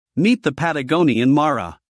Meet the Patagonian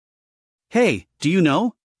Mara. Hey, do you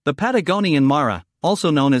know? The Patagonian Mara,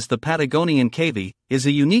 also known as the Patagonian cavy, is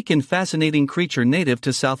a unique and fascinating creature native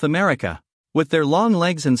to South America. With their long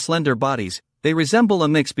legs and slender bodies, they resemble a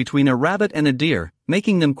mix between a rabbit and a deer,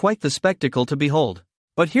 making them quite the spectacle to behold.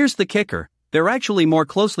 But here's the kicker, they're actually more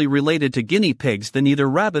closely related to guinea pigs than either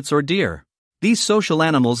rabbits or deer. These social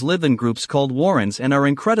animals live in groups called warrens and are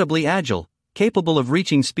incredibly agile, capable of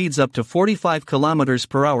reaching speeds up to 45 kilometers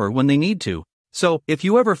per hour when they need to. So, if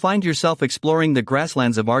you ever find yourself exploring the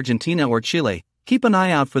grasslands of Argentina or Chile, keep an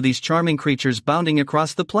eye out for these charming creatures bounding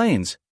across the plains.